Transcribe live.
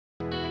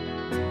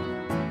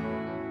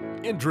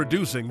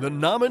Introducing the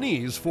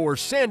nominees for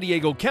San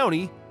Diego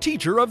County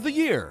Teacher of the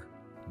Year.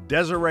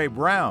 Desiree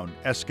Brown,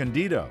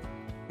 Escondido.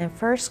 In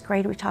first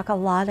grade, we talk a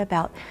lot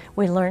about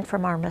we learn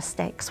from our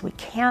mistakes. We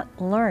can't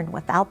learn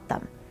without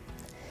them.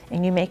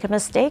 And you make a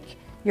mistake,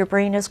 your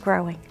brain is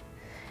growing.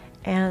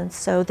 And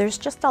so there's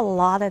just a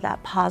lot of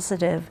that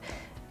positive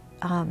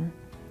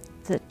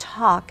the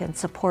talk and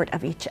support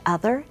of each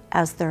other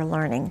as they're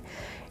learning.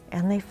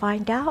 And they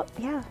find out,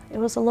 yeah, it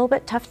was a little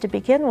bit tough to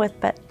begin with,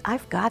 but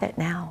I've got it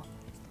now.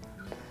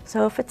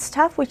 So if it's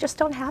tough, we just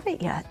don't have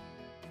it yet.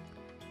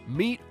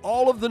 Meet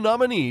all of the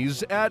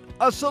nominees at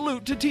A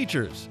Salute to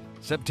Teachers,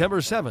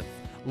 September 7th,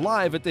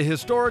 live at the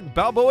historic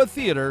Balboa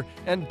Theater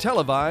and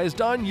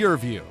televised on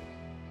YurView.